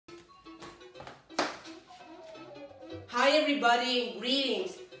Hi everybody,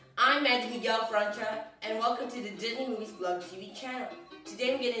 greetings. I'm Miguel Francia, and welcome to the Disney Movies Blog TV channel.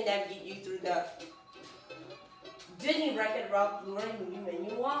 Today I'm going to navigate you through the Disney Wreck-It Ralph Blu-Ray movie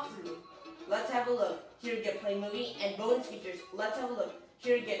menu walkthrough. Let's have a look. Here you get Play Movie and bonus features. Let's have a look.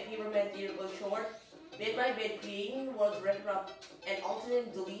 Here you get Paperman Theater Go Short, bit by bit creating the world's Wreck-It Ralph and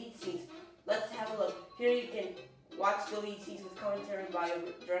alternate deleted scenes. Let's have a look. Here you can watch deleted scenes with commentary by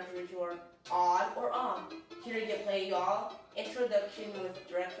Director Rich Moore, on or off. Here you get Play Y'all, introduction with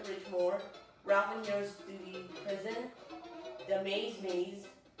Director Rich Moore, Ralph and Heroes Studio Prison, The Maze,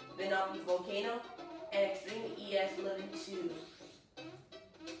 Vanellope Volcano, and Extreme ES Living 2.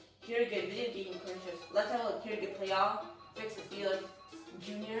 Here you get video game commercials. Let's have a look. Here you get Play Y'all, Fix It Felix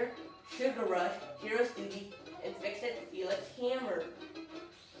Jr., Sugar Rush, Hero Studio, and Fix It Felix Hammer.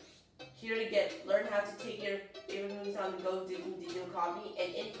 Here you get Learn How to Take Your Favorite Movies on the Go, Disney Digital Copy,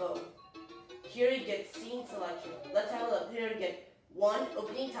 and info. Here you get Scene Selection. Let's have a look. Here you get 1.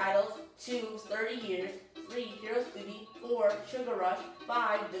 Opening titles, 2. 30 Years, 3. Hero Studio, 4. Sugar Rush,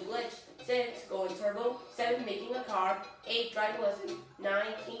 5. The Glitch, 6. Going Turbo, 7. Making a Car, 8. Driving Lesson, 9.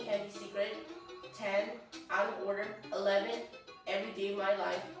 King Candy's Secret, 10. Out of Order, 11. Every Day of My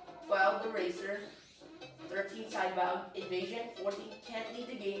Life, 12. The Racer, 13. Sidebound Invasion, 14. Can't Leave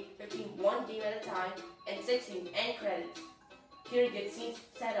the Game, 15. One Game at a Time, and 16. End Credits. Here you get Scenes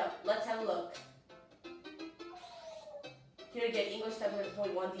Setup. Let's have a look. Here you get English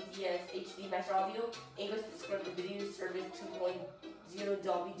 7.1 DTS HD Master Audio, English Descriptive Video Service 2.0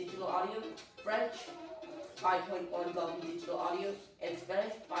 Dolby Digital Audio, French 5.1 Dolby Digital Audio, and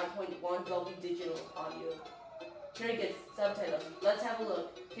Spanish 5.1 Dolby Digital Audio. Here you get subtitles. Let's have a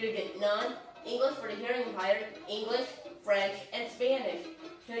look. Here you get None, English for the hearing impaired, English, French, and Spanish.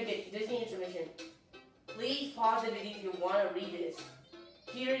 Here you get Disney Intermission. Please pause the video if you want to read this.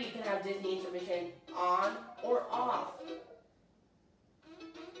 Here you can have Disney Intermission on or off.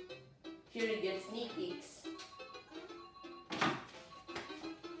 Here you get sneak peeks.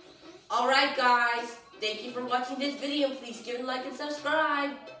 Alright guys, thank you for watching this video. Please give it a like and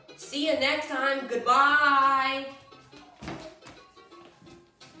subscribe. See you next time. Goodbye.